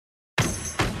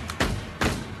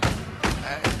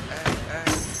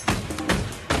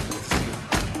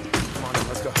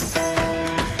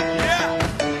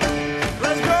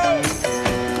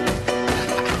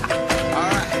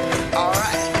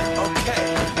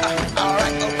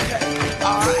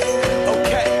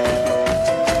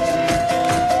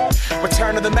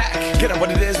Get up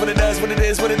what it is, what it does, what it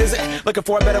is, what it isn't. Looking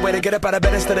for a better way to get up out of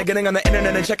bed instead of getting on the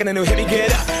internet and checking a new hit. Me get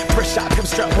up, first shot, come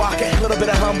strut walking. A little bit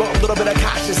of humble, a little bit of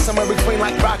cautious. Somewhere between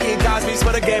like Rocky and Cosby's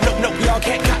for the game. Nope, nope, y'all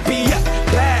can't copy up.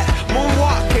 Bad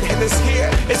moonwalking, and this here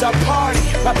is our party.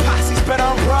 My posse's been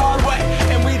on Broadway,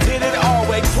 and we did it all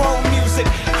way. Grown music,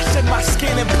 I shed my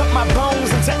skin and put my bones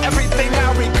into everything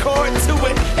I record to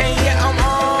it. And yeah, I'm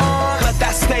on. Let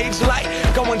that stage light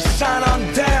go and shine on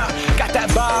down. Got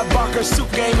that Bob Barker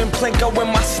suit game and Plinko in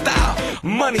my style.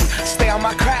 Money, stay on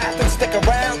my craft and stick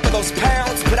around for those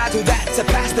pounds. But I do that to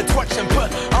pass the torch and put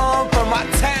on for my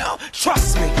town.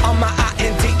 Trust me, on my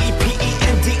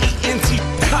INDEPENDENT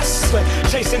hustling,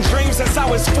 chasing dreams since I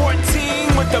was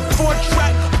 14 with the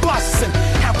 4-track bustin'.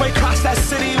 Halfway across that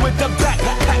city with the back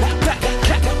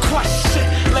crush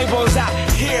it. Labels out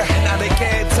here, now they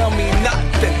can't tell me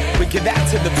nothing. We give that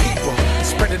to the people,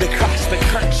 spread it across the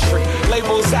country.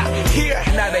 Labels out here,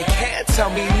 now they can't tell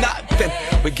me nothing.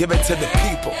 We give it to the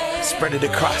people, spread it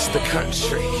across the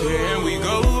country. Here we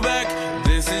go back,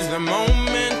 this is the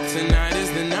moment, tonight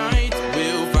is the night.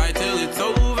 We'll fight till it's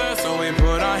over, so we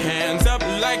put our hands up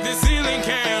like the ceiling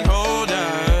can't hold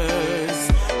us.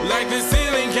 Like the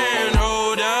ceiling can't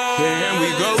hold us. Here we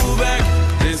go back,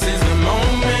 this is the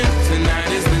moment,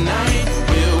 tonight is the night.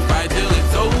 We'll fight till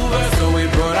it's over, so we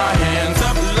put our hands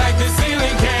up like the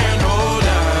ceiling can't hold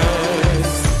us.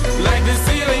 Like the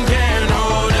ceiling can't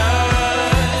hold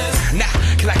us. Now,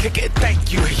 can I kick it?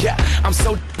 Thank you, yeah, I'm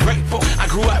so grateful. I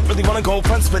grew up really wanna go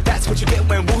fronts, but that's what you get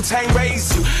when Wu-Tang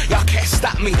raised you. Y'all can't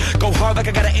stop me, go hard like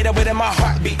I got an 808 in my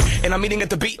heartbeat. And I'm eating at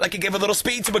the beat like it gave a little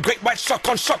speed to a great white shark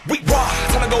on shark. We raw,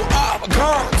 time to go off,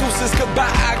 gone. Deuces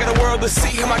goodbye, I got a world to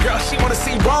see. And my girl, she wanna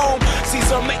see Rome.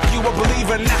 Caesar make you a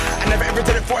believer, nah, I never ever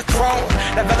did it for a throne.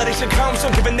 That validation comes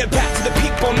from giving it back to the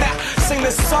people. Now, sing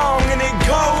this song and it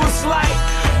goes like,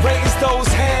 raise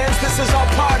those hands, this is our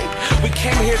party. We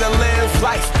came here to live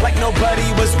life like nobody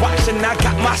was watching. I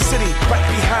got my city right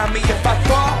behind me. If I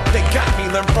fall, they got me.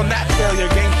 Learn from that failure,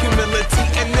 gain humility,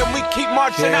 and then we keep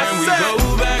marching. And we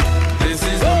go back.